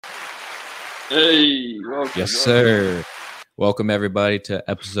Hey, welcome. Yes, sir. Welcome everybody to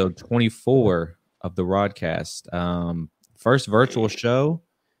episode 24 of the Rodcast. First virtual show.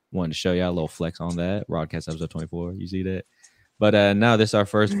 Wanted to show y'all a little flex on that. Rodcast episode 24. You see that? But no, this is our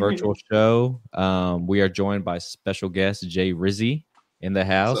first virtual show. We are joined by special guest J-Rizzy in the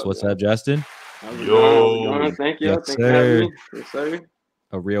house. What's up, Justin? How's it going? Thank you. Yes, Thanks for having me. sir. Yes, sir.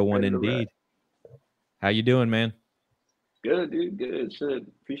 A real one indeed. How you doing, man? Good, dude. Good. Shit.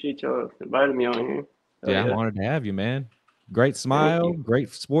 Appreciate y'all inviting me on here. Yeah, I'm honored to have you, man. Great smile,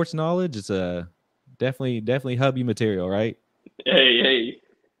 great sports knowledge. It's a definitely hubby material, right? Hey.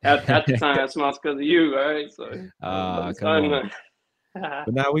 At the time, I smiled because of you, all right? So, come on.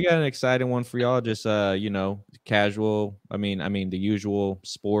 But now we got an exciting one for y'all. Just casual. I mean the usual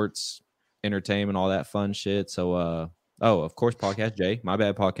sports, entertainment, all that fun shit. So of course, Podcast Jay. My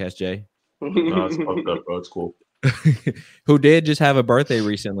bad, Podcast Jay. No, it's fucked up, bro. It's cool. Who did just have a birthday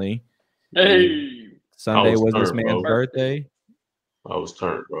recently. Hey. Sunday was this man's birthday. I was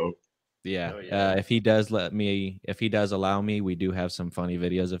turned, bro. Yeah. If he does allow me, we do have some funny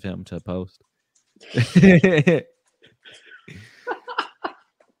videos of him to post.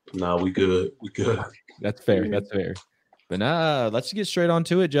 Nah, we good. That's fair. But let's get straight on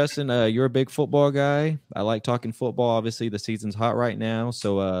to it, Justin. You're a big football guy. I like talking football. Obviously, the season's hot right now.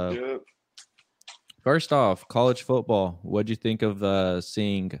 So first off, college football. What'd you think of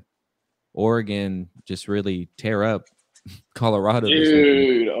seeing Oregon just really tear up Colorado?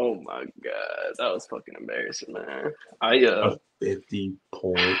 Dude, oh my god, that was fucking embarrassing, man. A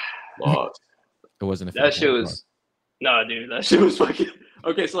 50-point loss. It wasn't a 50 that shit was nah, dude. That shit was fucking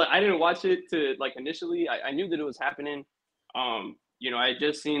okay. So I didn't watch it to initially. I knew that it was happening. I had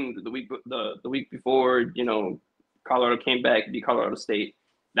just seen the week before. Colorado came back, beat Colorado State.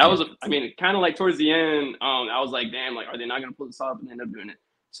 That was kind of like towards the end. I was like, damn, are they not gonna pull this off? And they ended up doing it.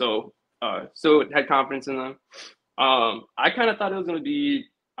 So had confidence in them. I kind of thought it was gonna be.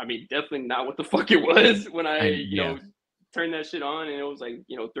 Definitely not what the fuck it was when I turned that shit on, and it was like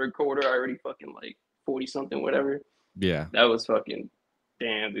third quarter, I already fucking like 40 something, whatever. Yeah, that was fucking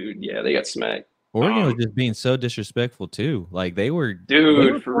damn, dude. Yeah, they got smacked. Oregon was just being so disrespectful too. Like they were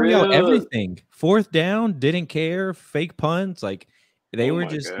for real. Everything. Fourth down, didn't care. Fake punts. Like they were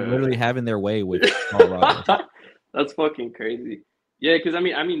just literally having their way with Colorado. That's fucking crazy. Yeah, because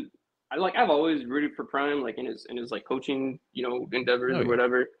I've always rooted for Prime, like in his like coaching, endeavors or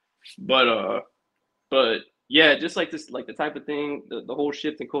whatever. But yeah, just like this, like the type of thing, the whole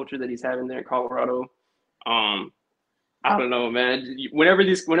shift in culture that he's having there in Colorado. I don't know, man. Whenever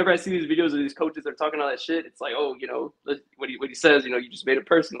I see these videos of these coaches that are talking all that shit, it's like, what he says, you just made it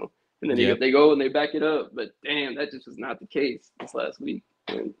personal, and then they go and they back it up. But damn, that just was not the case this last week.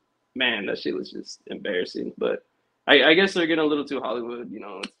 And man, that shit was just embarrassing. But I guess they're getting a little too Hollywood,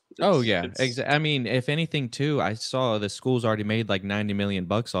 Exactly. If anything, too, I saw the school's already made like $90 million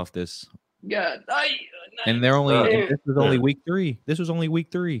off this. God, and they're only. This was only week 3. This was only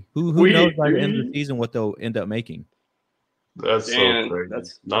week 3. Who knows by the end of the season what they'll end up making? That's so crazy.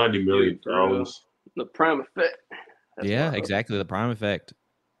 That's $90 million. The prime effect. That's exactly the prime effect.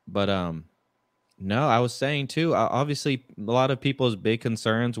 But no, I was saying too. Obviously, a lot of people's big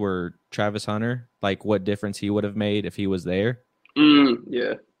concerns were Travis Hunter, like what difference he would have made if he was there.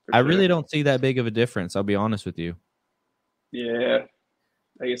 Yeah, I really don't see that big of a difference. I'll be honest with you. Yeah,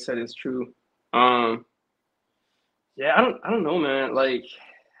 I guess that is true. I don't know, man. Like,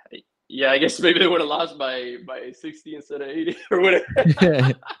 yeah, I guess maybe they would have lost by 60 instead of 80 or whatever.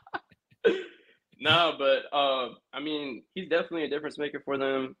 No, but he's definitely a difference maker for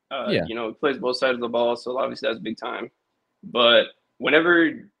them. He plays both sides of the ball, so obviously that's big time. But whenever,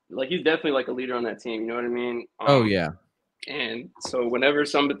 he's definitely like a leader on that team. You know what I mean? And so whenever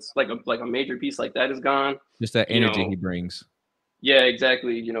somebody's like a major piece like that is gone, just that energy he brings. Yeah,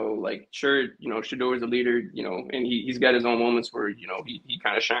 exactly. Shador's a leader, and he's got his own moments where, he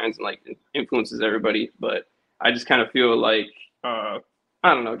kind of shines and influences everybody. But I just kind of feel like, I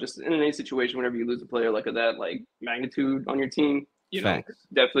don't know, just in any situation, whenever you lose a player like that, magnitude on your team,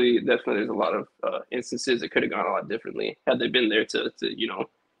 definitely there's a lot of instances that could have gone a lot differently had they been there to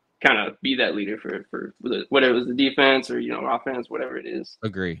kind of be that leader for whatever it was, the defense or, offense, whatever it is.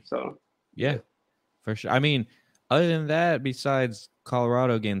 Agree. So, yeah, for sure. Other than that, besides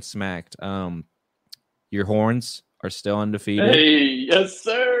Colorado getting smacked, your Horns are still undefeated. Hey, yes,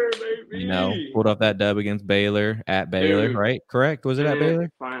 sir, baby. Pulled off that dub against Baylor at Baylor, right? Correct? Was it at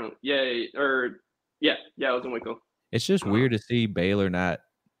Baylor? Final. Yeah, it was in Waco. It's just weird to see Baylor not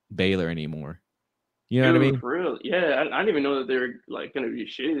Baylor anymore. You know what I mean? For real. Yeah, I didn't even know that they were going to be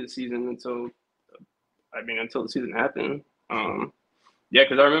shitty this season until the season happened. Yeah,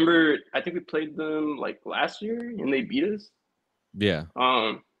 because I remember I think we played them like last year and they beat us. Yeah.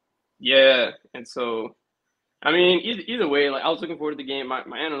 Yeah, and so I mean, either way, like I was looking forward to the game. My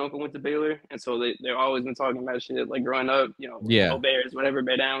aunt and uncle went to Baylor, and so they've always been talking about shit like growing up, Yeah. go Bears, whatever,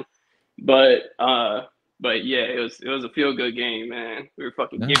 bear down. But but yeah, it was a feel good game, man. We were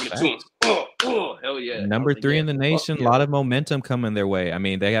fucking giving it to them. Oh, hell yeah. Number like, 3 yeah, in the nation, a lot of momentum coming their way. I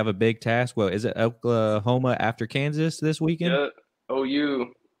mean, they have a big task. Well, is it Oklahoma after Kansas this weekend? Yeah,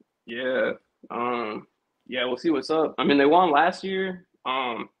 OU. Yeah. Yeah, we'll see what's up. I mean, they won last year.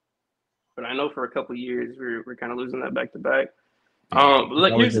 But I know for a couple of years we're kind of losing that back to back. Yeah. But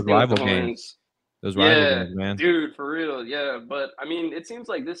like, here's the Those thing with the rival games. Horns. Those rival Yeah, games, man. dude, for real. Yeah, but I mean, it seems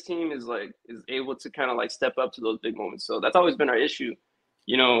like this team is able to kind of like step up to those big moments. So that's always been our issue.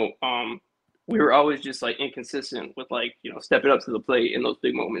 You know, we were always just like inconsistent with like, stepping up to the plate in those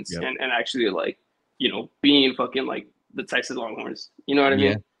big moments and actually like, being fucking like the Texas Longhorns. You know what I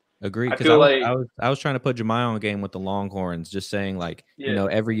mean? Agreed. I Because feel like I was trying to put Jemiah on game with the Longhorns, just saying like,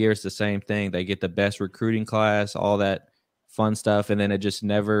 every year it's the same thing. They get the best recruiting class, all that fun stuff, and then it just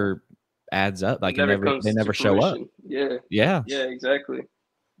never adds up. Like they never show up. Yeah, exactly.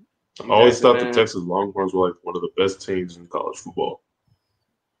 I always thought the Texas Longhorns were like one of the best teams in college football.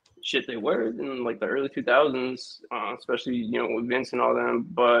 Shit, they were in like the early 2000s, especially with Vince and all them.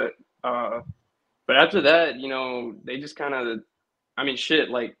 But after that, they just kind of. I mean, shit,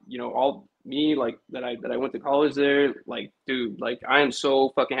 like, all me, like, that I went to college there, like, dude, like, I am so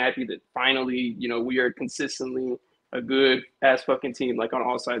fucking happy that finally, we are consistently a good ass fucking team, like, on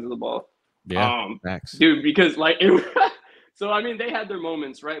all sides of the ball. Yeah, facts. Dude, because, like, so, I mean, they had their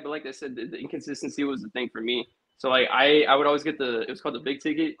moments, right? But like I said, the inconsistency was the thing for me. So, like, I would always get it was called the big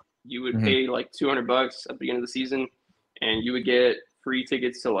ticket. You would pay, like, $200 at the beginning of the season, and you would get free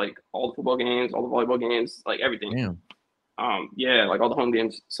tickets to, like, all the football games, all the volleyball games, like, everything. Damn. Yeah, like all the home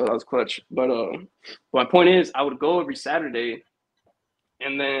games. So that was clutch. But my point is, I would go every Saturday,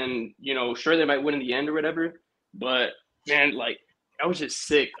 and then sure they might win in the end or whatever. But man, like I was just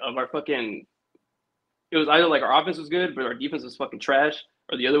sick of our fucking. It was either like our offense was good, but our defense was fucking trash,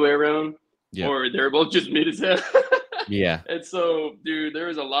 or the other way around, or they were both just mid as hell. Yeah. And so, dude, there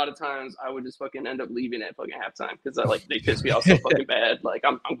was a lot of times I would just fucking end up leaving at fucking halftime because they pissed me off so fucking bad. Like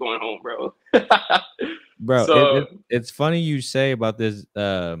I'm going home, bro. Bro, so, it's funny you say about this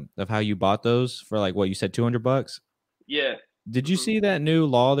of how you bought those for like what you said $200. Yeah. Did you see that new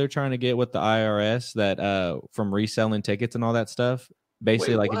law they're trying to get with the IRS that from reselling tickets and all that stuff?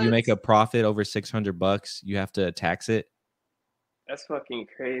 Basically, like if you make a profit over $600, you have to tax it. That's fucking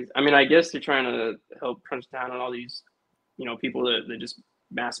crazy. I mean, I guess they're trying to help crunch down on all these, people that just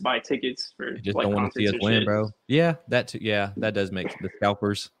mass buy tickets for just like don't want to see us win, shit. bro. Yeah, that too. Yeah, that does make the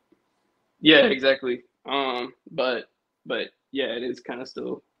scalpers. Yeah, exactly. But yeah, it is kind of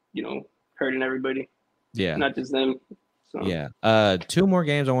still, hurting everybody. Yeah, not just them. So. Yeah. 2 more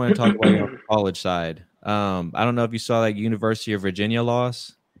games I want to talk about on the college side. I don't know if you saw that University of Virginia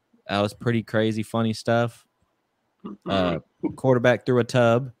loss. That was pretty crazy, funny stuff. Quarterback threw a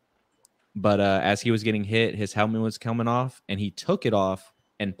tub, but as he was getting hit, his helmet was coming off, and he took it off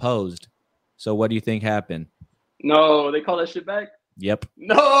and posed. So what do you think happened? No, they call that shit back? Yep.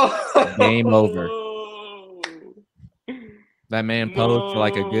 No. Game over. That man posed for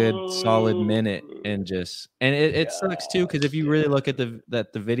like a good solid minute and it sucks too, because if you really look at the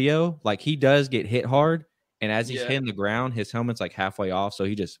video, like he does get hit hard, and as he's hitting the ground, his helmet's like halfway off, so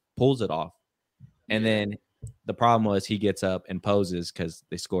he just pulls it off. And then the problem was he gets up and poses because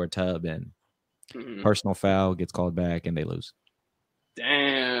they score a tub and personal foul gets called back and they lose.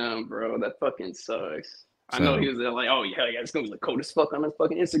 Damn, bro, that fucking sucks. So, I know he was there like, oh yeah, it's gonna be like cold as fuck on his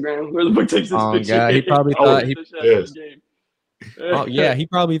fucking Instagram. Where the fuck takes this picture? God, he probably thought oh yeah, he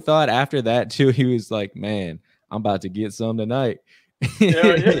probably thought after that too. He was like, man, I'm about to get some tonight.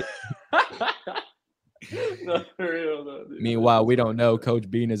 Yeah. No, for real, though, dude. Meanwhile, we don't know Coach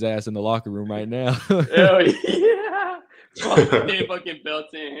beating his ass in the locker room right now. Hell yeah. Fucking belt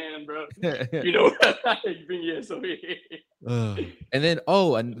in hand, bro. You know and then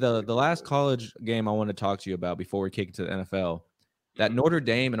the last college game I want to talk to you about before we kick it to the NFL, that Notre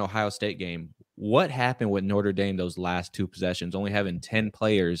Dame and Ohio State game. What happened with Notre Dame those last 2 possessions, only having 10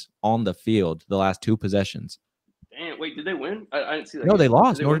 players on the field the last 2 possessions? Damn, wait, did they win? I didn't see that. No, they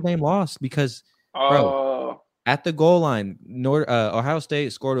lost. Notre Dame lost because bro, at the goal line, Ohio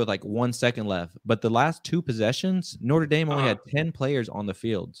State scored with like 1 second left. But the last 2 possessions, Notre Dame only had 10 players on the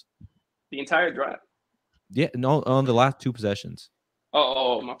fields. The entire drive? Yeah, no, on the last 2 possessions.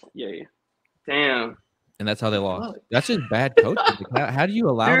 Yeah. Damn. And that's how they lost. That's just bad coaching. How do you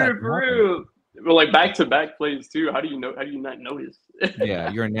allow that to happen? Well, like back-to-back plays too. How do you know? How do you not notice?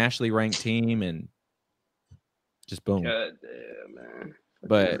 Yeah, you're a nationally ranked team, and just boom. God damn, man.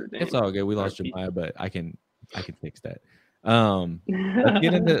 But it's all good. We lost Jemiah, but I can fix that.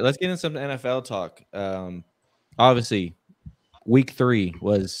 Let's get into some NFL talk. Obviously, week 3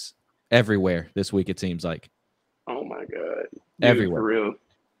 was everywhere this week. It seems like. Oh my god, dude, everywhere for real.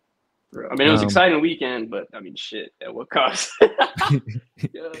 I mean, it was an exciting weekend, but I mean, shit, at what cost?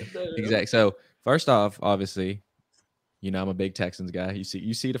 Exactly. So first off, obviously, I'm a big Texans guy. You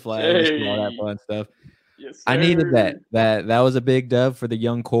see the flag, you see all that fun stuff. Yes, sir. I needed that. That was a big dub for the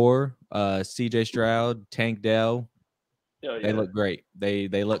young core. CJ Stroud, Tank Dell. Yeah. They look great. They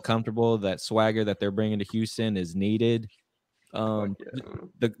look comfortable. That swagger that they're bringing to Houston is needed.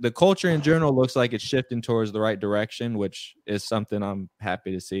 The culture in general looks like it's shifting towards the right direction, which is something I'm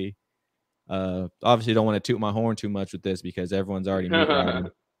happy to see. Obviously, don't want to toot my horn too much with this because everyone's already meat riding.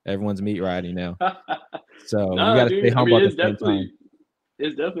 Everyone's meat riding now. So we got to stay humble at the same time.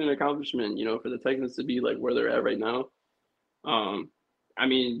 It's definitely an accomplishment, for the Texans to be like where they're at right now. I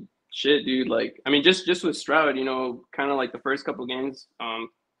mean, shit, dude. Like, I mean, just with Stroud, kind of like the first couple games, or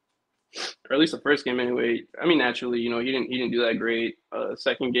at least the first game anyway. I mean, naturally, he didn't do that great.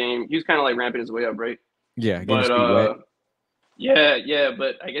 Second game, he was kind of like ramping his way up, right? Yeah, but yeah.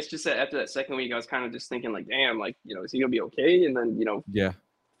 But I guess just after that second week, I was kind of just thinking like, damn, like, is he gonna be okay? And then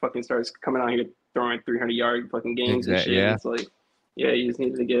fucking starts coming out here throwing 300-yard fucking games and shit. Yeah. It's like, yeah, you just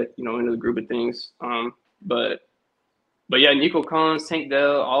needed to get into the group of things. But yeah, Nico Collins, Tank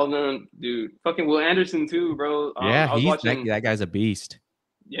Dell, all of them, dude. Fucking Will Anderson too, bro. That guy's a beast.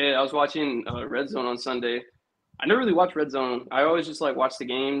 Yeah, I was watching Red Zone on Sunday. I never really watched Red Zone. I always just like watch the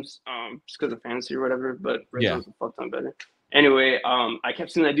games, just because of fantasy or whatever. But Red Zone's a fuck ton better. Anyway, I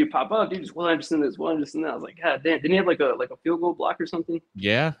kept seeing that dude pop up. Dude, just Will Anderson this, Will Anderson that. I was like, God damn, didn't he have like a field goal block or something?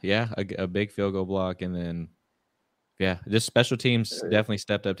 Yeah, a big field goal block, and then just special teams definitely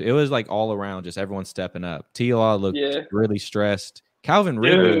stepped up. It was like all around, just everyone stepping up. T-Law looked really stressed. Calvin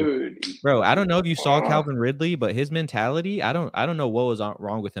Ridley, bro. I don't know if you saw Calvin Ridley, but his mentality, I don't know what was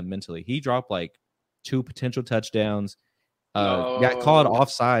wrong with him mentally. He dropped like 2 potential touchdowns. Got called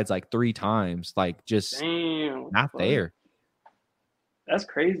offsides like 3 times. Like just not there. That's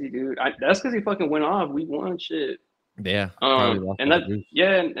crazy, dude. That's because he fucking went off week 1 shit. Yeah. And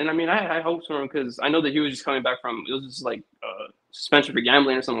I mean, I had hopes for him because I know that he was just coming back from, it was just like suspension for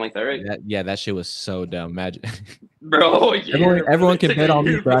gambling or something like that, right? That shit was so dumb. Imagine, bro. Everyone can bet on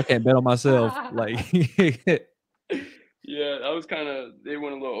me, but I can't bet on myself. Like, yeah, that was kind of, they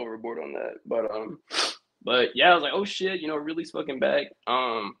went a little overboard on that, but yeah, I was like, oh shit, Ridley's fucking back.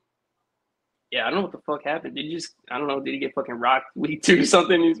 Yeah, I don't know what the fuck happened. Did he get fucking rocked week 2 or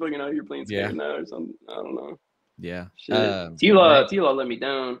something? He's fucking out here playing scared now or something. I don't know. Yeah. T-Law let me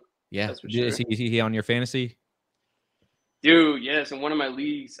down. Yeah. That's for sure. Is he on your fantasy? Dude, yes. In one of my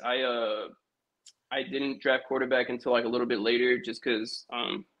leagues, I didn't draft quarterback until like a little bit later, just because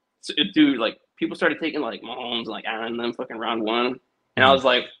dude, like people started taking like Mahomes and like Allen and them fucking round 1. And I was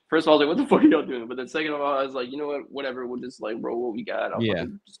like, first of all, I was like, what the fuck are y'all doing? But then second of all, I was like, you know what, whatever, we'll just like roll what we got. I'll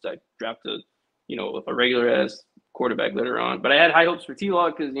just like draft a regular ass quarterback later on. But I had high hopes for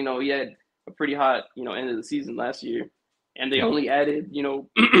T-Law because he had a pretty hot end of the season last year, and they only added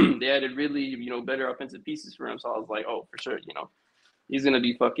they added really better offensive pieces for him. So I was like, oh, for sure, he's gonna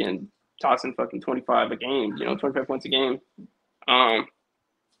be fucking tossing fucking 25 a game, 25 points a game.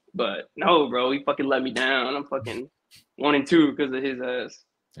 But no, bro, he fucking let me down. I'm fucking 1-2 because of his ass.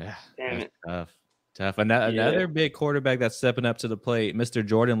 Yeah, damn it, tough. Another big quarterback that's stepping up to the plate, Mr.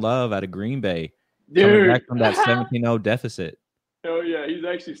 Jordan Love out of Green Bay, dude, coming back from that 17-0 deficit. Oh yeah, he's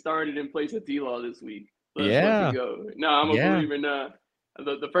actually started in place of T-Law this week. Let's go. No, I'm a believer now.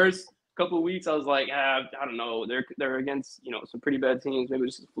 The first couple of weeks, I was like, I don't know. They're against some pretty bad teams. Maybe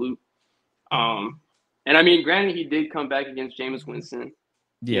it's just a fluke. And I mean, granted, he did come back against Jameis Winston.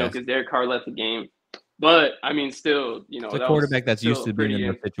 Because Derek Carr left the game. But I mean, still, it's a quarterback that's used to being in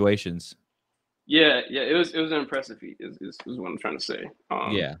those situations. Yeah, it was an impressive feat. Is what I'm trying to say.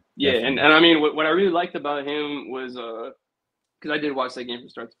 Yeah, and I mean, what I really liked about him was because I did watch that game from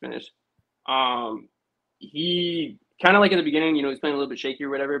start to finish. He kind of like in the beginning, he was playing a little bit shaky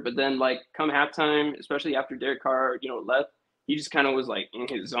or whatever, but then like come halftime, especially after Derek Carr, left, he just kind of was like in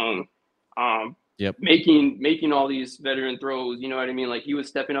his zone. Making all these veteran throws, you know what I mean? Like he was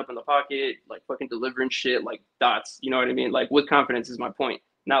stepping up in the pocket, like fucking delivering shit like dots, you know what I mean? Like with confidence is my point.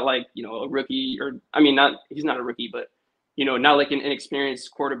 Not like, a rookie he's not a rookie, but not like an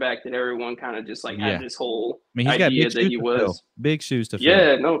inexperienced quarterback that everyone kind of just like had Yeah. this whole I mean, he's got idea big that shoes he to fill. was. Big shoes to fill.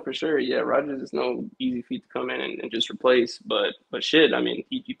 Yeah, no, for sure. Yeah, Rodgers is no easy feat to come in and just replace. But shit, I mean,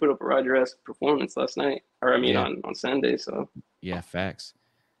 he put up a Rodgers-esque performance last night, or I mean, Yeah. on Sunday. So Yeah, facts.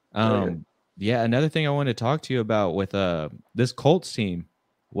 yeah. Yeah, another thing I wanted to talk to you about with this Colts team.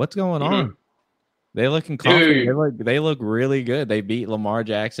 What's going on? They looking confident. Dude. They look really good. They beat Lamar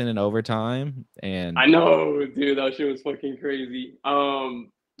Jackson in overtime, and I know, dude, that shit was fucking crazy.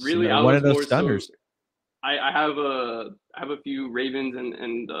 Really, I one was of those more stunners. so. I have a few Ravens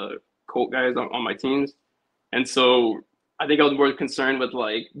and Colt guys on my teams, and so I think I was more concerned with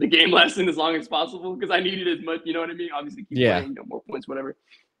like the game lasting as long as possible because I needed as much. You know what I mean? Obviously, keep Yeah. playing, more points, whatever.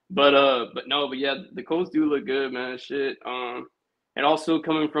 But yeah, the Colts do look good, man. Shit. And also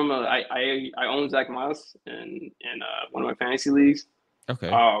coming from I own Zach Moss in one of my fantasy leagues.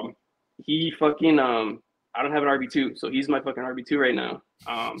 Okay. He fucking I don't have an RB2, so he's my fucking RB2 right now.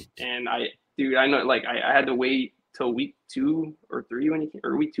 And I know like I had to wait till week 2 or 3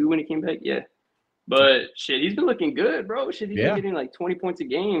 week 2 when he came back. Yeah. But shit, he's been looking good, bro. Shit, he's been getting like 20 points a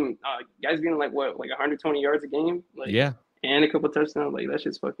game. Guys getting like 120 yards a game, like and a couple touchdowns. Like that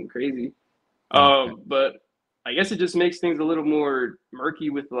shit's fucking crazy. But I guess it just makes things a little more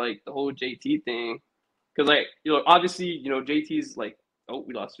murky with like the whole JT thing, because like obviously JT's like, oh,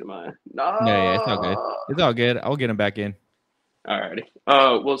 we lost Jeremiah. No. Yeah, it's all good. It's all good. I'll get him back in. Alrighty.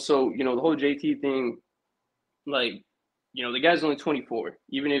 Well, so the whole JT thing, like, the guy's only 24.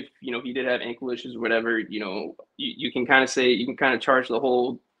 Even if he did have ankle issues or whatever, you can kind of say, you can kind of charge the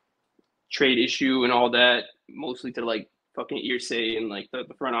whole trade issue and all that mostly to like fucking Irsay and like the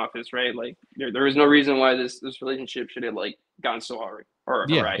front office, right? Like there is no reason why this relationship should have like gone so hard or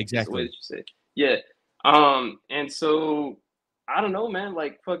yeah, right, exactly. the way that you say. Yeah. And so I don't know, man.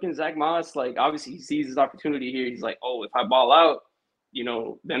 Like fucking Zach Moss, like obviously he sees his opportunity here. He's like, oh, if I ball out,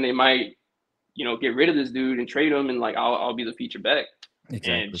 then they might, get rid of this dude and trade him, and like I'll be the feature back.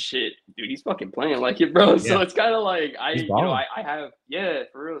 Exactly. And shit, dude, he's fucking playing like it, bro. So it's kind of like I have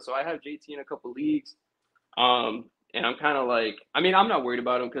for real. So I have JT in a couple leagues, and I'm kind of like, I mean, I'm not worried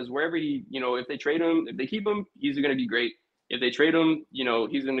about him because wherever he, if they trade him, if they keep him, he's gonna be great. If they trade him,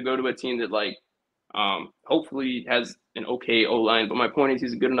 he's gonna go to a team that like, hopefully has an okay O line. But my point is,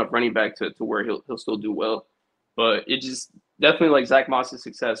 he's a good enough running back to where he'll still do well. But it just definitely like Zach Moss's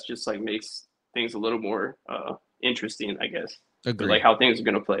success just like makes things a little more interesting, I guess. Agree. Like how things are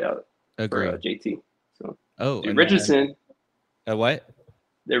gonna play out for JT. So dude, Richardson. What?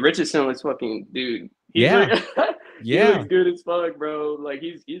 The Richardson looks fucking dude. He looks good as fuck, bro. Like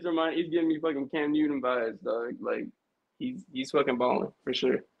he's giving me fucking Cam Newton vibes, dog. Like he's fucking balling for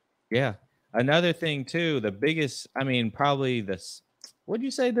sure. Yeah. Another thing too, the biggest, I mean, probably this. Would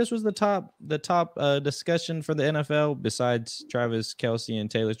you say this was the top discussion for the NFL besides Travis Kelce and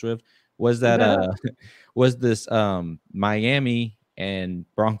Taylor Swift? Was that was this Miami and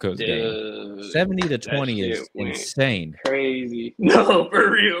Broncos game? 70-20 is insane. Crazy. No,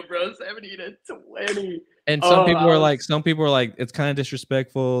 for real, bro. 70-20. And some people are like, it's kind of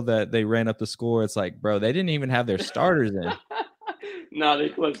disrespectful that they ran up the score. It's like, bro, they didn't even have their starters in. No, they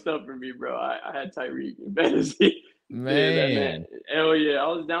clutched up for me, bro. I had Tyreek in fantasy. Man. Hell yeah. I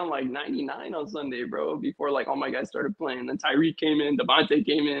was down like 99 on Sunday, bro, before like all my guys started playing. Then Tyreek came in, Devontae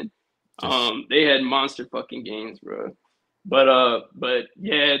came in. They had monster fucking games, bro. But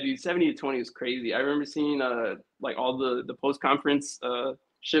yeah, dude, 70-20 is crazy. I remember seeing like all the post conference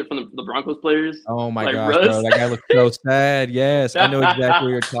shit from the Broncos players. Oh my like gosh, bro, that guy looked so sad. Yes, I know exactly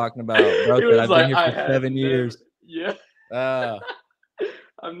what you're talking about. Bro said, I've been here for 7 years. Yeah.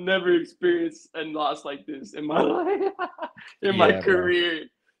 I've never experienced a loss like this in my life, my career.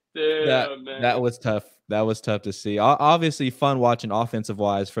 Damn, man. That was tough. That was tough to see. Obviously, fun watching offensive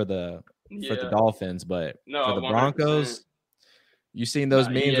wise for the Dolphins, but for the Broncos, you seen those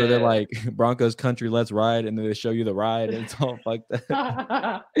memes where they're like Broncos country, let's ride, and then they show you the ride, and it's all fucked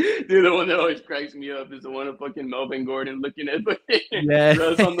up. Dude, the one that always cracks me up is the one of fucking Melvin Gordon looking at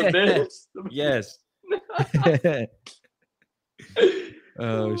Russ on the bench. Yes.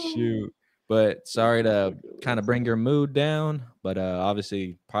 Oh shoot. But sorry to kind of bring your mood down, but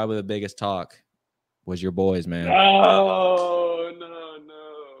obviously probably the biggest talk was your boys, man. No.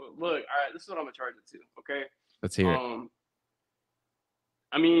 Look, all right, this is what I'm gonna charge it to, okay? Let's hear it.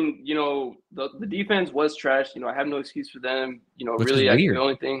 I mean, the defense was trash. I have no excuse for them. Which really, is weird. The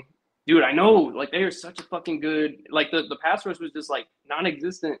only thing, dude, I know, like they are such a fucking good. Like the pass rush was just like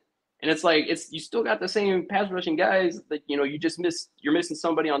non-existent, and it's like you still got the same pass rushing guys that you're missing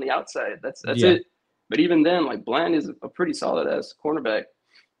somebody on the outside. That's it. But even then, like Bland is a pretty solid ass cornerback.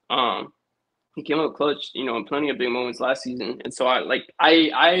 he came up clutch, in plenty of big moments last season. And so I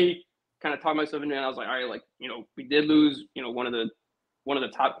kind of talked myself into it. And I was like, all right, like, we did lose, one of the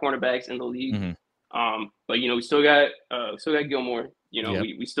top cornerbacks in the league. Mhm. But we still got Gilmore. Yep.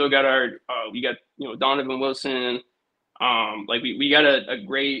 We still got we got Donovan Wilson. Like we got a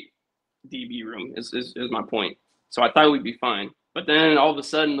great DB room is my point. So I thought we'd be fine. But then all of a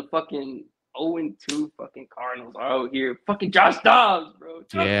sudden the fucking 0-2 fucking Cardinals are out here. Fucking Josh Dobbs, bro.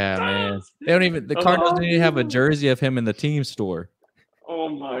 Josh Yeah, man. Dobbs. The Cardinals didn't even have a jersey of him in the team store. Oh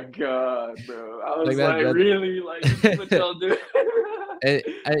my god, bro. I was Like that really like, this is what y'all do.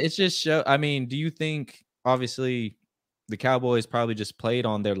 it's just show. I mean, do you think obviously the Cowboys probably just played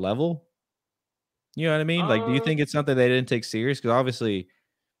on their level? You know what I mean? Like, do you think it's something they didn't take serious? Because obviously,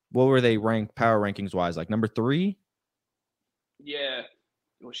 what were they ranked power rankings wise? Like number 3? Yeah.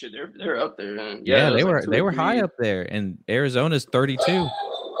 Well, shit, they're up there, man. Yeah, they they were high up there, and Arizona's 32.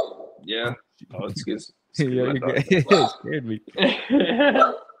 Yeah. Oh, excuse Yeah, my it scared me.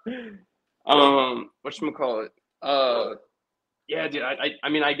 Whatchamacallit? Yeah, dude. I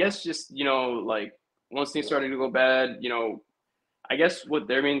mean, I guess just like once things started to go bad, I guess what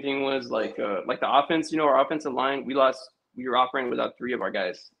their main thing was like the offense. Our offensive line, we were operating without 3 of our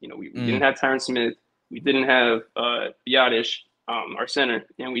guys. We didn't have Tyron Smith, we didn't have Biotish, our center,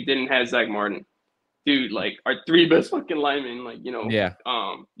 and we didn't have Zach Martin. Dude, like our 3 best fucking linemen, like Yeah.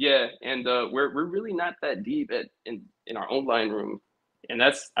 yeah, and we're really not that deep in our own line room, and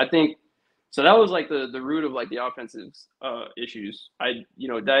that's I think so that was like the root of like the offensive issues.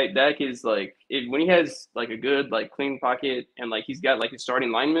 Dak is like when he has like a good like clean pocket and like he's got like his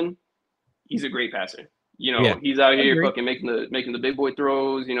starting lineman, he's a great passer. Yeah. He's out here Agree. fucking making the big boy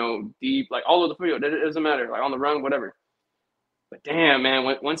throws, deep, like all of the field. It doesn't matter, like on the run, whatever. But damn,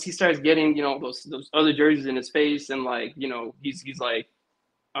 man, once he starts getting, those other jerseys in his face, and like, he's like,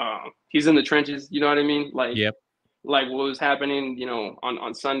 he's in the trenches. You know what I mean? Yep. Like what was happening,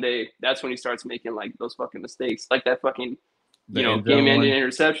 on Sunday. That's when he starts making like those fucking mistakes, like that fucking, game-ending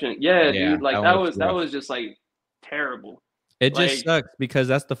interception. Yeah, Yeah, dude, like that that was was just like terrible. It Like, just sucks because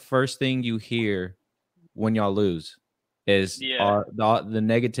that's the first thing you hear when y'all lose is yeah, the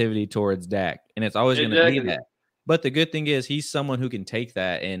negativity towards Dak, and it's always going to be exactly. that. But the good thing is he's someone who can take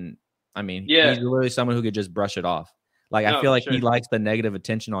that, and I mean, Yeah. he's literally someone who could just brush it off. Like I No, feel like sure. he likes the negative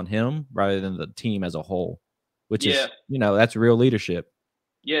attention on him rather than the team as a whole, which Yeah. is that's real leadership.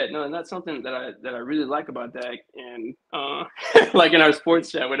 Yeah, no, and that's something that I really like about Dak. And like in our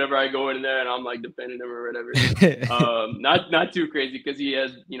sports chat, whenever I go in there and I'm like defending him or whatever, not too crazy because he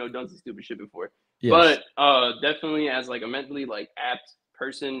has done some stupid shit before. Yes. But definitely as like a mentally like apt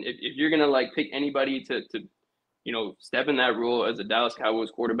person, if you're gonna like pick anybody to step in that role as a Dallas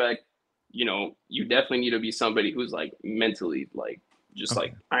Cowboys quarterback, you definitely need to be somebody who's like mentally like just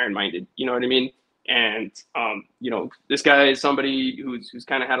like iron minded. You know what I mean? And this guy is somebody who's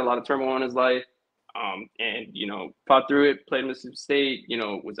kind of had a lot of turmoil in his life, and fought through it. Played Mississippi State,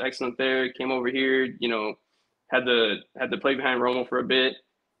 was excellent there. Came over here, had to play behind Romo for a bit.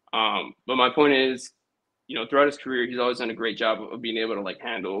 But my point is, throughout his career, he's always done a great job of being able to like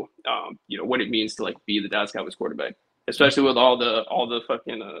handle, what it means to like be the Dallas Cowboys quarterback, especially with all the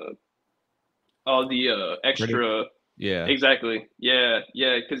fucking all the extra. Yeah, exactly. Yeah,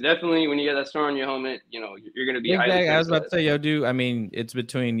 because definitely when you get that star on your helmet, you're going to be exactly. highly. I was about to say, dude. I mean, it's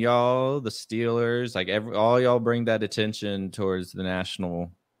between y'all, the Steelers, like all y'all bring that attention towards the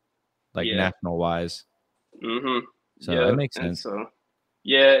national, national wise. Mm-hmm. So that makes sense. And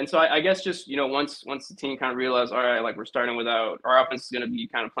so I guess just once the team kind of realized, all right, like we're starting without our offense is going to be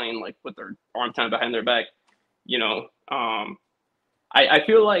kind of playing like with their arm kind of behind their back, I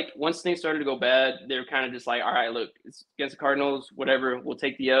feel like once things started to go bad, they're kind of just like, all right, look, it's against the Cardinals, whatever. We'll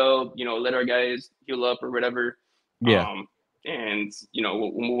take the L, let our guys heal up or whatever. Yeah. And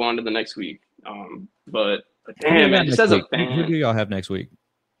we'll move on to the next week. But damn, man, just as a fan, who do y'all have next week?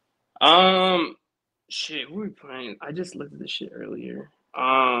 Shit, who are we playing? I just looked at this shit earlier.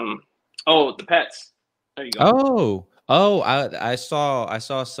 The Pets. There you go. I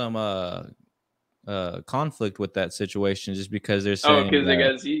saw some conflict with that situation just because they're saying because they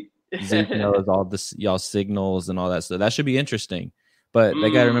got Zeke. Zeke knows all this y'all signals and all that stuff. That should be interesting. But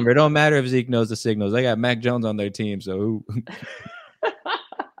they gotta remember, it don't matter if Zeke knows the signals. They got Mac Jones on their team, so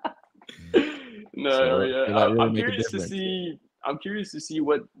I'm curious to see. I'm curious to see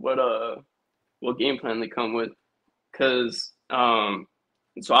what game plan they come with, because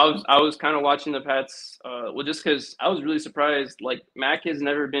so I was kind of watching the Pats, just because I was really surprised. Like Mac has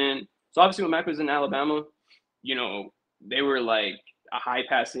never been. So obviously when Mac was in Alabama, they were like a high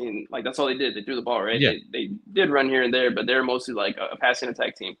passing, like that's all they did. They threw the ball, right? Yeah. They did run here and there, but they're mostly like a passing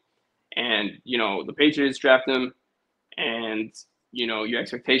attack team. and the Patriots draft him, and your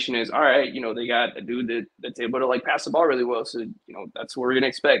expectation is, all right, they got a dude that's able to like pass the ball really well, so that's what we're gonna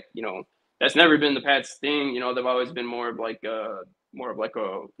expect. That's never been the Pats thing. They've always been more of like a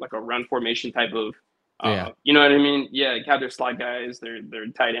run formation type of, Yeah. you know what I mean? Yeah, have their slot guys, their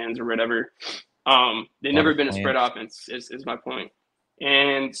tight ends or whatever. They've A lot never of been a spread plants. offense, is my point.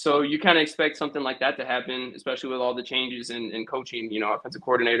 And so you kind of expect something like that to happen, especially with all the changes in coaching, offensive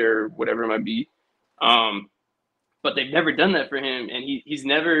coordinator, whatever it might be. But they've never done that for him, and he's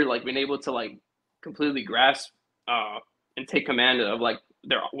never like been able to like completely grasp and take command of like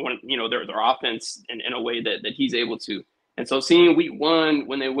their offense in a way that he's able to. And so seeing week one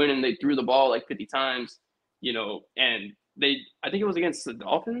when they went and they threw the ball like 50 times, and I think it was against the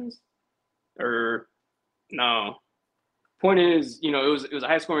Dolphins or no. Point is, it was a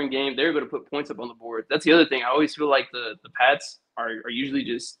high scoring game. They're able to put points up on the board. That's the other thing. I always feel like the Pats are usually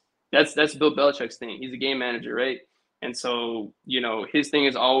just that's Bill Belichick's thing. He's a game manager, right? And so, his thing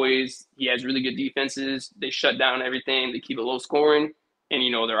is always he has really good defenses. They shut down everything. They keep it low scoring,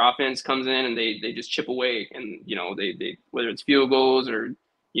 and their offense comes in and they just chip away. And they whether it's field goals or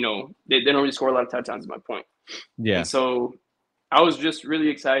they don't really score a lot of touchdowns. Is my point. Yeah. And so, I was just really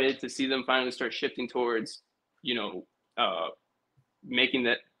excited to see them finally start shifting towards making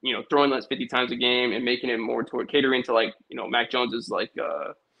that throwing that 50 times a game and making it more toward catering to like Mac Jones's like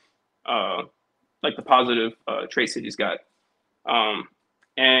the positive traits that he's got.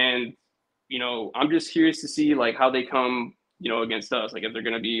 And I'm just curious to see like how they come against us, like if they're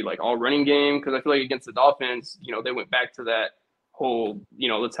going to be like all running game, because I feel like against the Dolphins they went back to that whole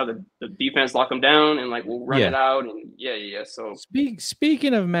let's have the defense lock them down and like we'll run it out. And yeah so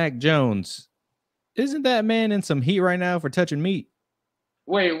Speaking of Mac Jones, isn't that man in some heat right now for touching meat?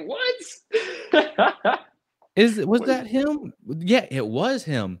 Wait, what? Was that him? Yeah, it was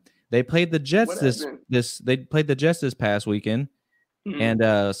him. They played the Jets this past weekend,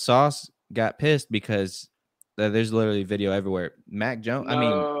 and Sauce got pissed because there's literally video everywhere. Mac Jones, I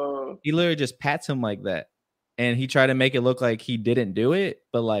mean, he literally just pats him like that, and he tried to make it look like he didn't do it,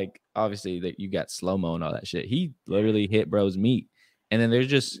 but like obviously that you got slow-mo and all that shit. He literally hit bro's meat. And then there's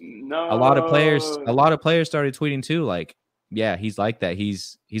just a lot of players started tweeting too, like, yeah, he's like that.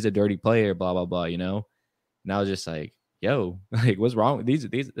 He's a dirty player, blah, blah, blah, And I was just like, yo, like, what's wrong with these?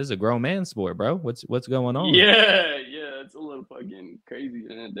 This is a grown man sport, bro. What's going on? Yeah, it's a little fucking crazy,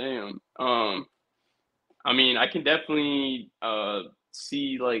 man. Damn. I mean, I can definitely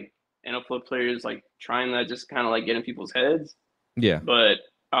see like NFL players like trying to just kind of like get in people's heads. Yeah.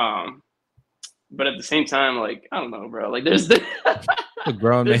 But at the same time, like, I don't know, bro. Like, there's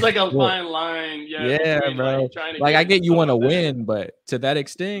there's like a fine line. Yeah, between, bro. Like I get you want to win, but to that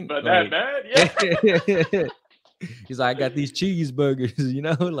extent, but like, that bad, yeah. He's like, I got these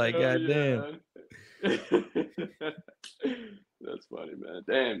cheeseburgers, like, goddamn. That's funny, man.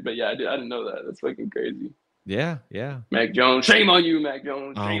 Damn, but yeah, I didn't know that. That's fucking crazy. Yeah. Mac Jones, shame on you, Mac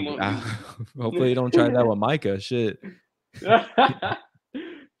Jones. Shame on you. Hopefully, you don't try that with Micah. Shit.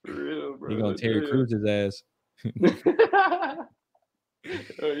 For real, bro. You're gonna Terry Cruz's ass.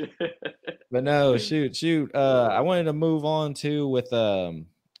 Oh, yeah. But no, shoot. I wanted to move on to with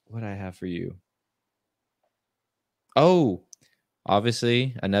what I have for you. Oh,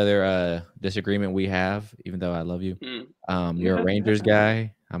 obviously another disagreement we have, even though I love you. You're a Rangers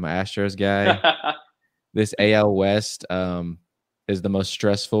guy. I'm an Astros guy. This AL West is the most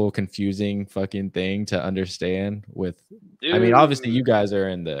stressful, confusing fucking thing to understand. I mean, obviously you guys are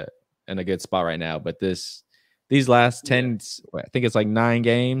in a good spot right now, but these last 10, I think it's like 9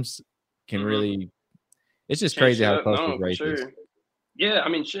 games can really. It's just crazy how close this race is. Yeah, I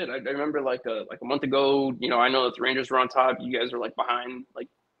mean, shit. I remember like a month ago. I know that the Rangers were on top. You guys were like behind like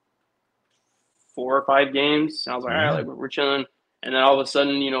 4 or 5 games. And I was like, all right, like we're chilling. And then all of a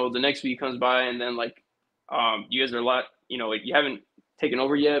sudden, the next week comes by, and then like, you guys are a lot. You haven't taken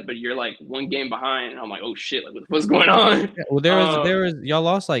over yet, but you're like 1 game behind. And I'm like, oh shit, like what's going on? Yeah, well, there was y'all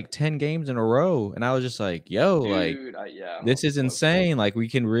lost like 10 games in a row, and I was just like, yo, dude, like this is insane. Like we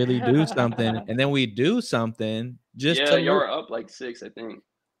can really do something, and then we do something. You're up like 6, I think.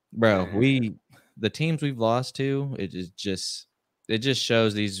 Bro, the teams we've lost to, it just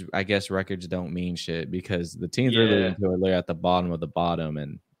shows these, I guess, records don't mean shit because the teams are literally at the bottom of the bottom,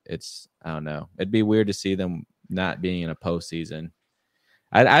 and it's, I don't know. It'd be weird to see them not being in a postseason.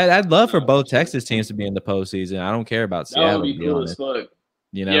 I'd love for both Texas teams to be in the postseason. I don't care about Seattle. That would be cool as fuck.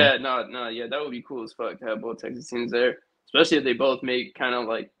 Yeah, that would be cool as fuck to have both Texas teams there, especially if they both make kind of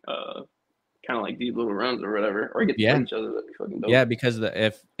like these little runs or whatever, or get to play each other. That'd be fucking dope. Yeah, because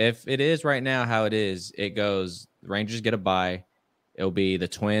if it is right now how it is, it goes Rangers get a bye, it'll be the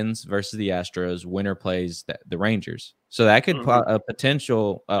Twins versus the Astros. Winner plays the Rangers. So that could put a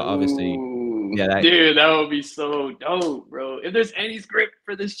potential, obviously. Ooh, Yeah, dude, that would be so dope, bro. If there's any script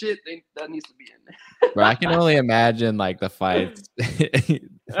for this shit, then that needs to be in there. Bro, I can only imagine like the fights.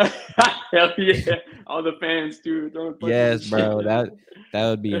 Hell yeah, all the fans too throwing punches. Yes, and bro. shit. That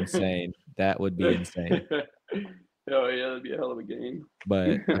would be insane. That would be insane. Oh yeah, that'd be a hell of a game.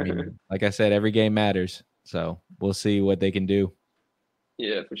 But I mean, like I said, every game matters. So we'll see what they can do.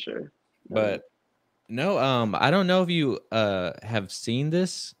 Yeah, for sure. But no, I don't know if you have seen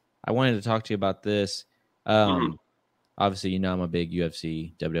this. I wanted to talk to you about this. Obviously, I'm a big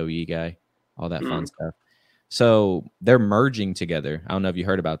UFC, WWE guy, all that fun stuff. So they're merging together. I don't know if you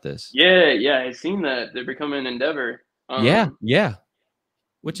heard about this. Yeah, I seen that. They're becoming Endeavor. Yeah.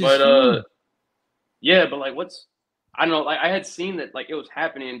 Which is huge. Yeah, but like I don't know, like I had seen that like it was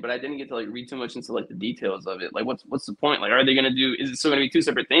happening, but I didn't get to like read too much into like the details of it. Like what's the point? Like are they gonna do, is it still gonna be two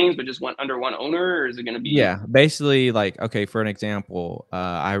separate things but just one under one owner, or is it gonna be basically like, okay, for an example,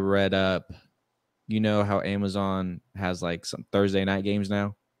 I read up, how Amazon has like some Thursday night games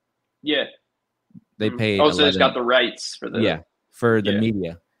now? Yeah. They paid so it's got the rights for the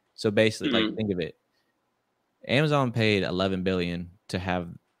media. So basically, like think of it. Amazon paid $11 billion to have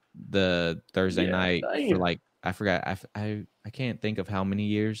the Thursday night for like, I forgot, I can't think of how many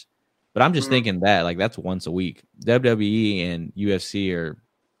years, but I'm just thinking that like that's once a week. WWE and UFC are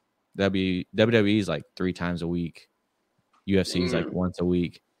WWE is like 3 times a week. UFC is like once a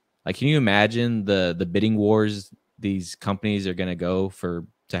week. Like, can you imagine the bidding wars these companies are gonna go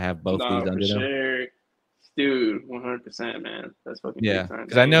to have both these under them? Sure. Dude, 100%, man. That's fucking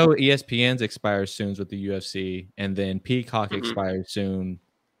because I know ESPN's expires soon with the UFC, and then Peacock expires soon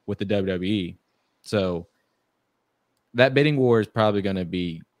with the WWE. So that bidding war is probably going to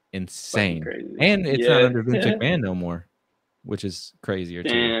be insane, and it's not under Vince McMahon no more, which is crazier too.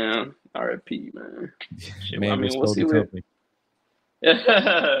 Damn, RIP, man. Man, I mean, we'll see we'll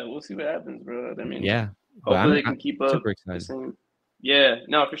see what happens, bro. I mean, hopefully they can keep up. Super excited. Yeah,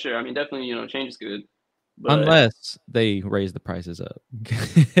 no, for sure. I mean, definitely, change is good. But... unless they raise the prices up.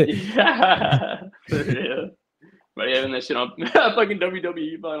 Yeah. But having that shit on fucking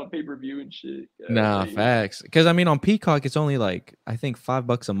WWE on pay-per-view and shit. Nah, facts. Because I mean, on Peacock, it's only like I think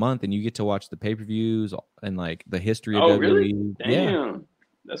 $5 a month, and you get to watch the pay-per-views and like the history of WWE. Really? Damn,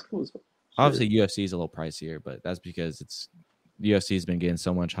 that's cool. Obviously, UFC is a little pricier, but that's because UFC has been getting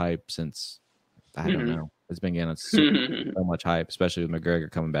so much hype since I don't know. It's been getting so much hype, especially with McGregor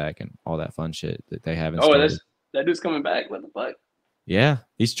coming back and all that fun shit that they haven't. That dude's coming back. What the fuck? Yeah,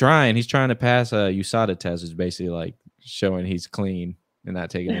 he's trying. He's trying to pass a USADA test, which is basically like showing he's clean and not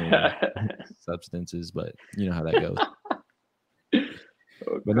taking any substances. But you know how that goes.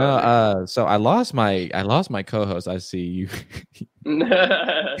 But no, so I lost my co-host. I see you.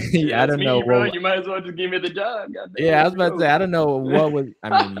 I don't know, bro. You might as well just give me the job. Yeah, I was about to say I don't know what was.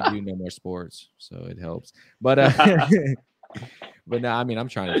 I mean, you do know more sports, so it helps. But but no, I mean, I'm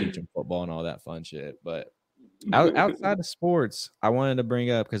trying to teach him football and all that fun shit. But outside of sports, I wanted to bring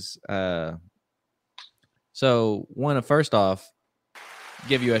up because so first off,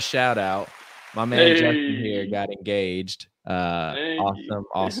 give you a shout out. My man Justin here got engaged.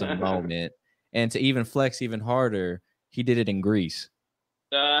 Awesome moment. And to even flex even harder, he did it in Greece.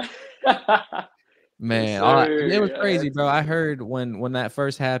 Man, it was crazy, bro. I heard when that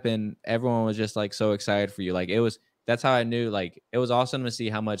first happened, everyone was just like so excited for you. Like that's how I knew like it was awesome to see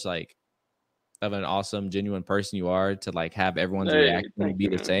how much like of an awesome, genuine person you are to like have everyone's reaction be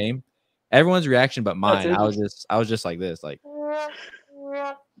the same. Everyone's reaction but mine. I was just like this, like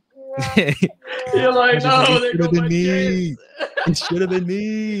you're like, no, they go my me. It should have been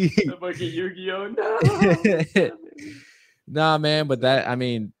me. The fucking Yu-Gi-Oh! No. Nah, man, but that, I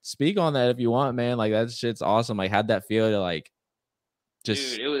mean, speak on that if you want, man. Like that shit's awesome. Like, how'd that feel to like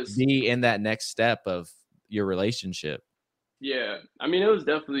just be in that next step of your relationship? Yeah, I mean, it was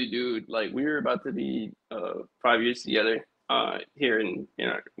definitely, dude. Like, we were about to be 5 years together. Here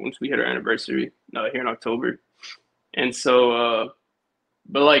once we hit our anniversary here in October, and so.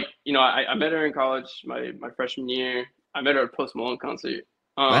 But like, I met her in college, my freshman year. I met her at a Post Malone concert.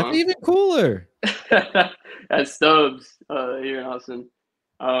 That's even cooler. At Stubbs here in Austin.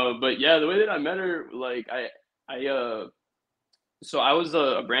 But yeah, the way that I met her, like so I was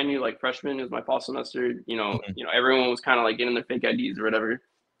a brand new like freshman. It was my fall semester. Everyone was kind of like getting their fake IDs or whatever.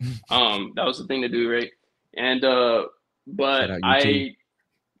 That was the thing to do, right? And but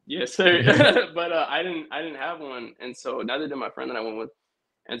yes, sir. But I didn't have one, and so neither did my friend that I went with.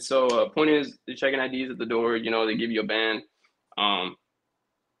 And so point is, they're checking IDs at the door. They give you a band.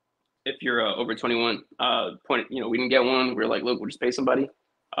 if you're over 21. We didn't get one. We are like, look, we'll just pay somebody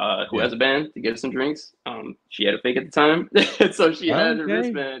who Yeah. has a band to get us some drinks. She had a fake at the time, and so she had a Okay.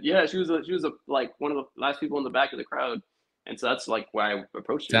 wristband. Yeah, she was like one of the last people in the back of the crowd, and so that's like why I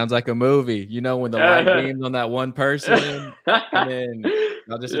approached her. Sounds like a movie. You know, when the light beams on that one person, and then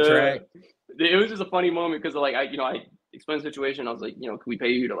y'all just attract. It was just a funny moment because like I explained the situation. I was like, can we pay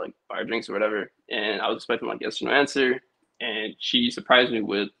you to like buy our drinks or whatever? And I was expecting like yes or no answer, and she surprised me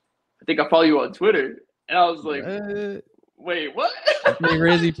with, I think I follow you on Twitter, and I was like, wait, what?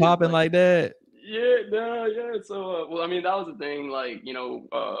 J-Rizzy popping like that. Yeah, no, yeah. So, well, I mean, that was the thing. Like,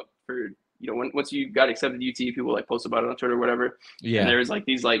 for once you got accepted to UT, people like post about it on Twitter or whatever. Yeah. And there was like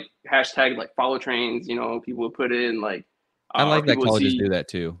these like hashtag like follow trains. People would put in like. I like that colleges do that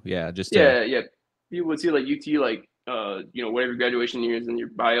too. Yeah, yeah. People would see like UT like whatever graduation years in your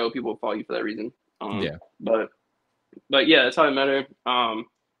bio. People would follow you for that reason. Yeah. But yeah, that's how I met her.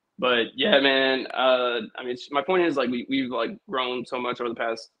 But yeah, man. I mean, my point is like we've like grown so much over the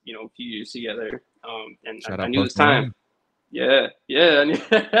past few years together. And I knew this time. Yeah.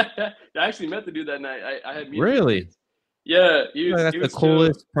 I actually met the dude that night. I had really. Yeah, that's the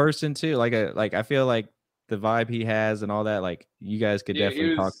coolest person too. Like I feel like the vibe he has and all that. Like you guys could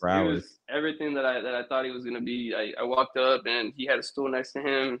definitely talk for hours. He was everything that I thought he was gonna be. I walked up and he had a stool next to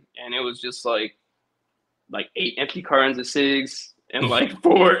him, and it was just like 8 empty cartons of cigs. And like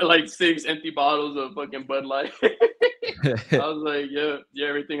 6 empty bottles of fucking Bud Light. I was like, yeah,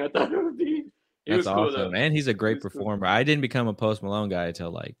 everything I thought it would be. That's awesome, man. He's a great performer. Cool. I didn't become a Post Malone guy until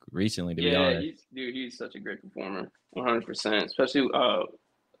like recently, to be honest. He's such a great performer, 100%. Especially,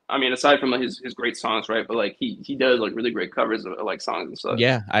 I mean, aside from like his great songs, right? But like he does like really great covers of like songs and stuff.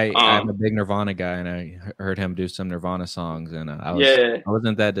 Yeah, I'm a big Nirvana guy, and I heard him do some Nirvana songs, and I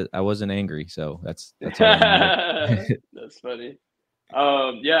wasn't angry, so that's all that's funny.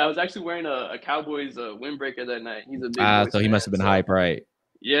 I was actually wearing a Cowboys windbreaker that night. He's a big so he must have been hype, right?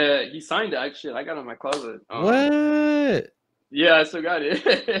 Yeah, he signed it. I got it in my closet. What? Yeah, I still got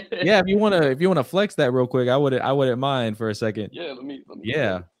it. Yeah, if you wanna flex that real quick, I wouldn't mind for a second. Yeah, let me.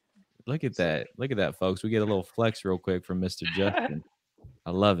 Yeah, look at that, folks. We get a little flex real quick from Mr. Justin.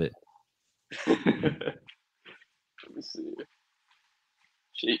 I love it. Let me see.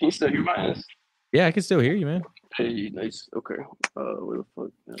 Can you still hear my ass? Yeah, I can still hear you, man. Hey, nice. Okay. Where the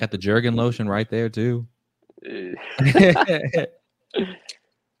fuck? Got the Jergen lotion right there too.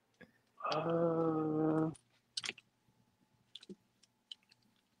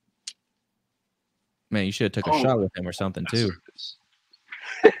 Man, you should have took a shot with him or something too.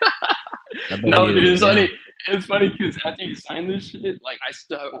 No, dude, it's funny. It's funny because after you signed this shit, like I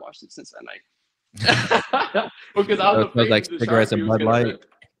still haven't watched it since that night. Because I was afraid like cigarettes and Bud Light.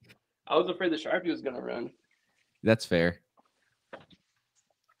 I was afraid the Sharpie was gonna run. That's fair.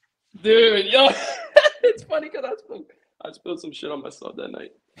 Dude, yo, it's funny because I spilled some shit on myself that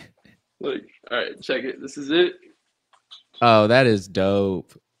night. Like, all right, check it. This is it. Oh, that is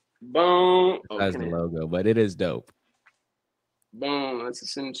dope. Boom. That's the logo, but it is dope. Boom. That's the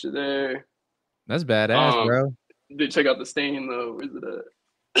signature there. That's badass, bro. Dude, check out the stain though. Where's it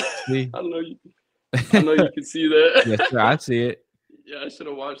at? See? I know you can see that. Yes, sir, I see it. Yeah, I should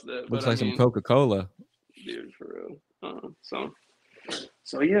have watched that. Looks like some Coca-Cola. Dude, for real.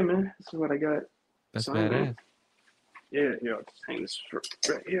 So yeah, man. This is what I got. That's badass. Yeah, I'll just hang this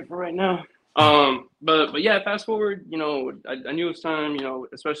right here for right now. But yeah, fast forward, I knew it was time,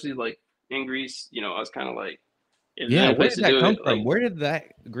 especially like in Greece, I was kind of like, where did that come from? Like, where did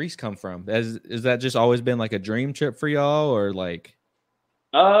that Greece come from? Is that just always been like a dream trip for y'all, or like?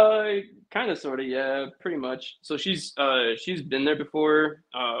 Kind of, sort of, yeah, pretty much. So she's been there before,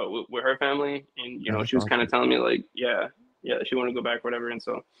 with her family, and she was kind of telling me like, yeah, she wanted to go back, whatever, and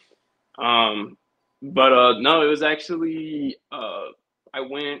so, but no, it was actually I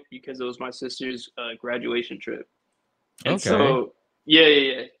went because it was my sister's graduation trip, and so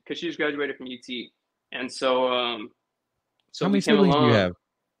yeah, because she just graduated from UT, and so how many siblings do you have?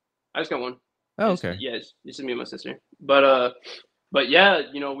 I just got one. Oh, okay. It's just me and my sister, but yeah,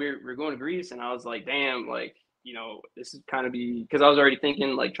 we're going to Greece, and I was like, damn, like, this is kind of because I was already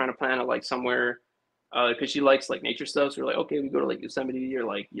thinking like trying to plan it like somewhere, because she likes like nature stuff. So we're like, okay, we go to like Yosemite or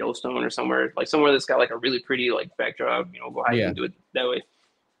like Yellowstone or somewhere that's got like a really pretty like backdrop, go hiking and do it that way.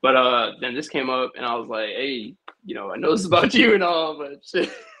 But then this came up, and I was like, hey, I know this about you and all, but shit,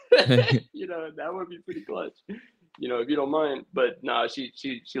 that would be pretty clutch, if you don't mind. But nah, she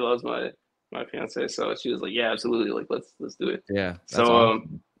loves my fiance, so she was like, yeah, absolutely, like let's do it. Yeah. So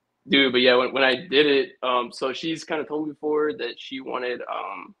awesome. Dude, but yeah, when I did it, so she's kind of told me before that she wanted,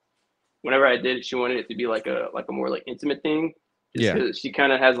 whenever I did it, she wanted it to be like a more like intimate thing. just Yeah. because she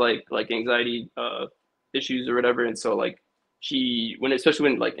kind of has like anxiety issues or whatever, and so like especially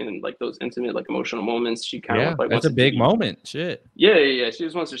when like in like those intimate like emotional moments, she kind Yeah, of like that's wants a to big be. moment. Shit. Yeah. She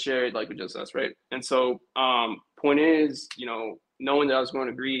just wants to share it like with just us, right? And so, point is, knowing that I was going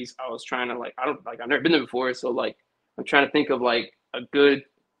to Greece, I was trying to like, I've never been there before, so like, I'm trying to think of like a good,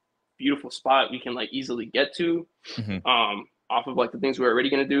 beautiful spot we can like easily get to, Mhm. off of like the things we were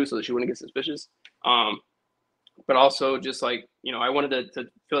already gonna do, so that she wouldn't get suspicious. But also just like, I wanted to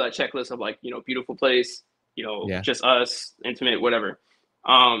fill that checklist of like, beautiful place, Yeah. just us, intimate, whatever.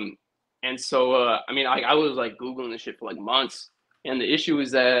 Um, and so, I mean, I was like Googling this shit for like months. And the issue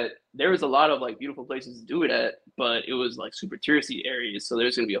is that there was a lot of like beautiful places to do it at, but it was like super touristy areas. So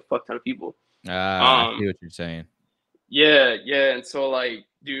there's going to be a fuck ton of people. I see what you're saying. Yeah. And so like,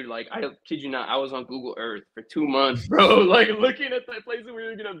 dude, like I kid you not, I was on Google Earth for 2 months, bro, like looking at the places we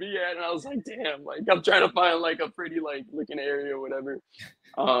were gonna be at, and I was like, damn, like I'm trying to find like a pretty like looking area or whatever.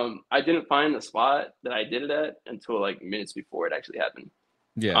 I didn't find the spot that I did it at until like minutes before it actually happened.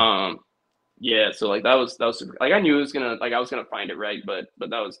 Yeah. Um, yeah, so like that was super, like I knew it was gonna like I was gonna find it right, but that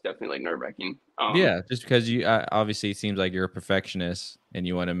was definitely like nerve-wracking. Yeah, just because you obviously it seems like you're a perfectionist and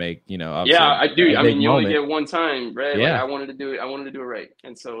you want to make, Yeah, obviously I do. a I big mean, you only moment. get one time, right? Like Yeah. I wanted to do it. I wanted to do it right,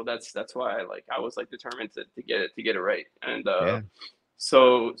 and so that's why I was like determined to get it right. And Yeah.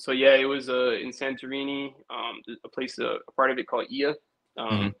 so yeah, it was in Santorini, a place, a part of it called Ia.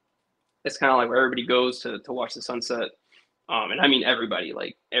 Mhm. It's kind of like where everybody goes to watch the sunset. And I mean everybody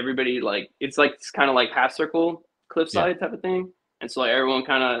like it's kind of like half circle Yeah. cliffside type of thing. And so like everyone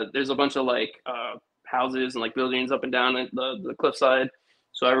kind of there's a bunch of like houses and like buildings up and down the cliffside.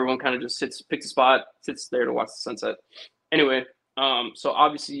 So everyone kind of just picks a spot, sits there to watch the sunset. Anyway, so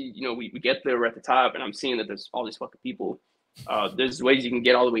obviously, we get there, we're at the top, and I'm seeing that there's all these fucking people. There's ways you can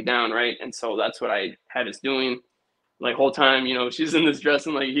get all the way down, right? And so that's what I had us doing. Like whole time, she's in this dress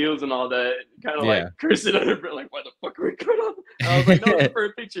and like heels and all that, kind of like Yeah. cursing at her, like, why the fuck are we going on? And I was like, no, this is for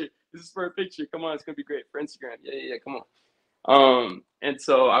a picture. This is for a picture. Come on, it's gonna be great for Instagram. Yeah, come on. And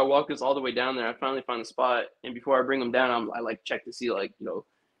so I walked us all the way down there. I finally found a spot, and before I bring them down, I like check to see like, all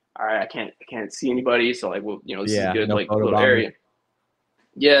right, I can't see anybody, so like, well, this is a Yeah. good No like photo little bombing. area.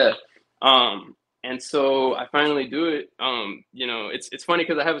 Yeah. And so I finally do it. It's funny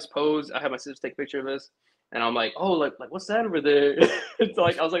because I have this pose. I have my sister take a picture of this, and I'm like, oh, like what's that over there? It's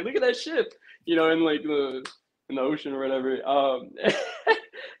like I was like, look at that ship, in like the ocean or whatever.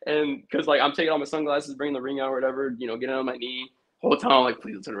 And because like I'm taking off my sunglasses, bringing the ring out or whatever, getting on my knee. Whole time I'm like,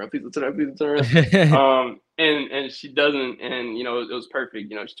 please don't turn around, please don't turn around, please don't turn around. And she doesn't, and it was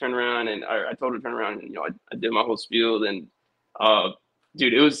perfect. She turned around, and I told her to turn around, and I did my whole spiel, and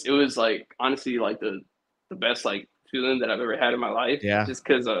dude, it was like honestly like the best like feeling that I've ever had in my life. Yeah. Just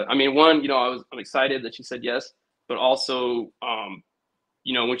because I mean, one, I'm excited that she said yes, but also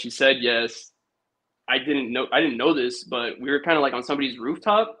when she said yes, I didn't know this, but we were kind of like on somebody's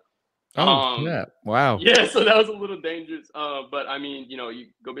rooftop. Oh, yeah. Wow. Yeah, so that was a little dangerous. But I mean, you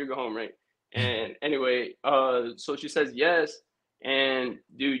go big or home, right? And anyway, so she says yes, and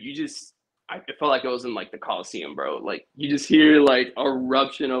dude, I felt like it was in like the Coliseum, bro. Like you just hear like a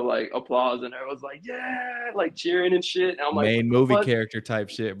eruption of like applause, and everyone's like, yeah, like cheering and shit. And I'm like, what Main the movie fuck? character type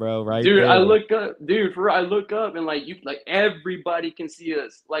shit, bro. Right Dude, there. I look up, dude. I look up and like everybody can see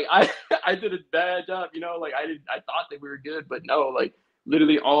us. Like I did a bad job, Like I thought that we were good, but no, like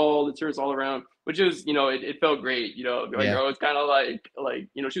literally all the tourists all around, which is it felt great, Like Yeah. girl, it's kind of like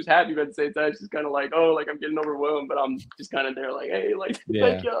she was happy, but at the same time she's kind of like, oh, like I'm getting overwhelmed, but I'm just kind of there like, hey, like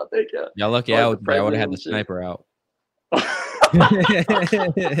Yeah. thank y'all. Y'all lucky Like I the would have had president the and shit. sniper out.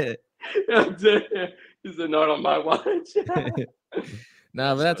 He said, not on my watch.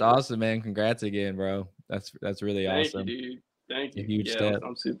 No, but that's awesome, man. Congrats again, bro. That's really Thank awesome. you, dude. Thank you. A huge Yeah, step.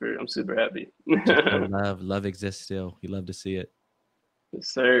 I'm super happy. Just show love. Love exists still. You love to see it. Yes,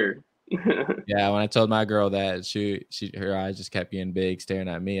 sir. Yeah, when I told my girl that, her eyes just kept getting big, staring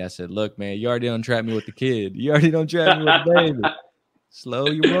at me. I said, "Look, man, you already don't trap me with the kid. You already don't trap me with the baby. Slow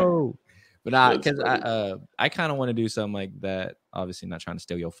your roll." But because I kind of want to do something like that. Obviously, not trying to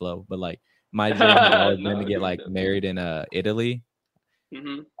steal your flow, but like my dream has always been to get like married in Italy.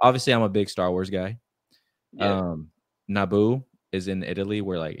 Mm-hmm. Obviously, I'm a big Star Wars guy. Yeah. Naboo is in Italy,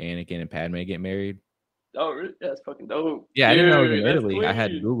 where like Anakin and Padme get married. Oh, really? That's fucking dope. Yeah, I didn't know it was in Dude, Italy. I had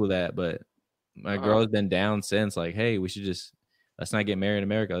to clean. Google that, but my girl's been down since. Like, hey, let's not get married in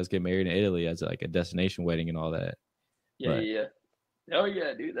America. Let's get married in Italy as like a destination wedding and all that. Yeah. Oh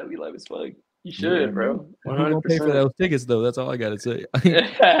yeah, dude, that'd be like as fuck. You should, bro. Who gonna pay for those tickets though? That's all I gotta say.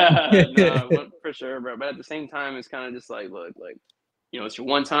 No, for sure, bro. But at the same time, it's kind of just like, look, like, it's your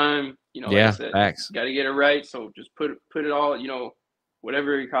one time. You know, like I Yeah, said, facts. got to get it right. So just put it all, you know,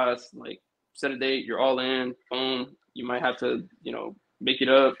 whatever it costs, like set a date, you're all in, boom. You might have to, you know, make it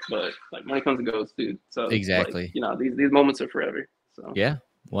up, but like money comes and goes, dude. So like, Exactly. you know, these moments are forever. So Yeah,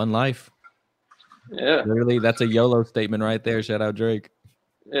 one life. yeah. Literally, that's a YOLO statement right there. Shout out Drake.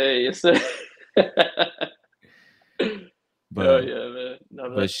 Hey, yes sir. Oh But yeah, man. No,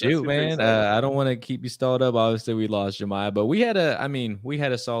 but that's shoot, super man. exciting. I don't want to keep you stalled up. Obviously, we lost Jemiah, but we had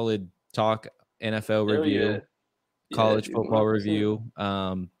a solid talk, NFL Hell yeah. review, Yeah, college dude, football 100%. review.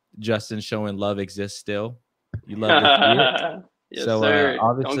 Justin showing love exists still. You love to see it. Yes, So sir. Don't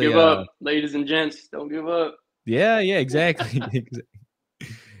obviously, give up, ladies and gents. Don't give up. yeah, exactly.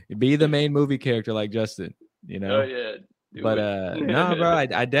 Be the main movie character like Justin, you Oh know. yeah. Do But it. no, bro, I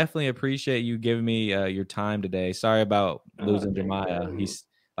definitely appreciate you giving me your time today. Sorry about losing Jemiah. He's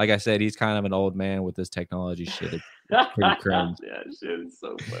like I said, he's kind of an old man with this technology shit. It's pretty cringe. Yeah, shit is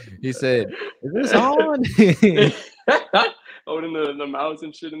so funny. He said, "Is this on?" Holding the mouse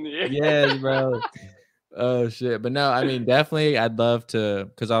and shit in the air. Yes, bro. Oh shit. But no, I mean, definitely I'd love to,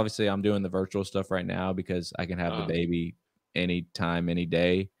 because obviously I'm doing the virtual stuff right now because I can have the baby anytime, any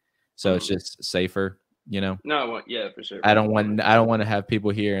day. So it's just safer, you know. No, yeah, for sure. I don't want to have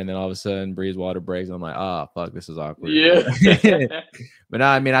people here and then all of a sudden Breeze water breaks and I'm like, oh fuck, this is awkward. Yeah. But no,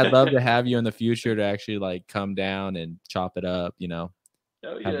 I mean, I'd love to have you in the future to actually like come down and chop it up, you know.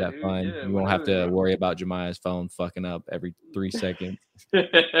 Hell Have yeah, that dude. fun. Yeah, You won't have to whatever, worry about Jemiah's phone fucking up every 3 seconds.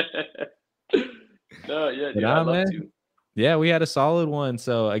 No, yeah, dude, I'd love to. Yeah, we had a solid one.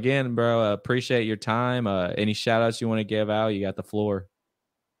 So again, bro, appreciate your time. Any shout outs you want to give out? You got the floor.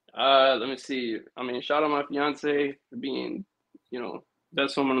 Let me see. I mean, shout out my fiance for being, you know,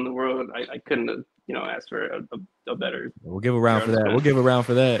 best woman in the world. I couldn't have, you know, asked for a better. We'll give a round for that. We'll give a round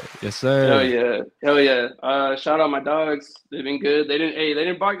for that. Yes, sir. Hell yeah. Shout out my dogs. They've been good. They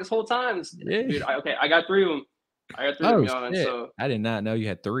didn't bark this whole time. Yeah. Dude, I got 3 of them. I got 3 of them, y'all. Shit. So I did not know you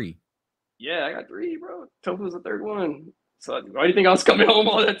had 3. yeah, I got 3, bro. Tofu was the 3rd one. So why do you think I was coming home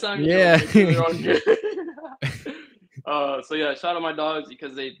all that time? Yeah. So yeah, shout out my dogs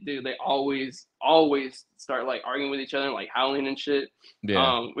because they always start like arguing with each other, like howling and shit.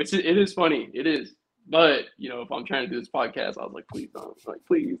 Yeah. Which it is funny. It is. But you know, if I'm trying to do this podcast, I was like, please don't.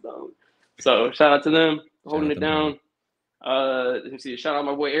 Please don't. So shout out to them holding it down. Let me see. Shout out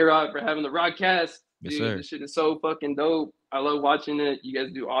my boy A-Rod for having the Rodcast. Yes, Dude, sir. this shit is so fucking dope. I love watching it. You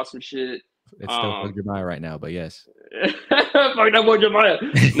guys do awesome shit. It's still fuck Jemiah right now, but yes. Fuck that boy Jemiah.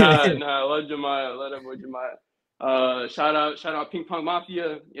 Nah, I love Jemiah. Love that boy Jemiah. Shout out Ping Pong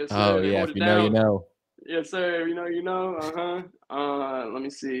Mafia. Yes, sir. Oh yeah, if you know, you know. Yes, sir. You know. Let me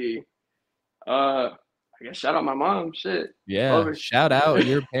see. I guess shout out my mom. Shit. Yeah. Shout out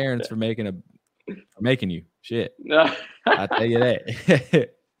your parents for making you. Shit. I'll tell you that.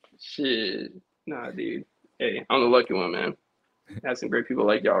 Shit. Nah, dude. Hey, I'm the lucky one, man. Have some great people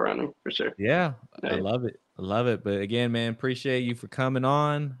like y'all around me for sure. Yeah, I love it. But again, man, appreciate you for coming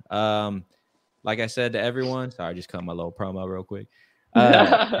on. Like I said to everyone, sorry, I just cut my little promo real quick. Thank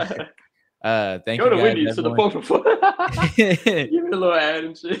Go you to guys, Wendy's to the phone before. Give me a little ad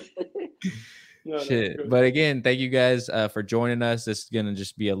and shit. Shit. But again, thank you guys for joining us. This is gonna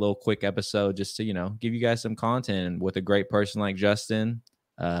just be a little quick episode, just to give you guys some content with a great person like Justin.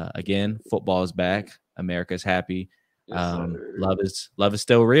 Again, football is back. America's happy. Love is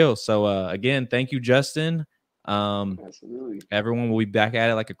still real. So again, thank you, Justin. Absolutely. Everyone will be back at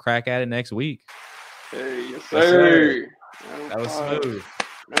it like a crack at it next week. Hey, yes, sir. That was smooth.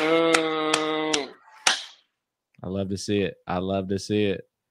 I love to see it.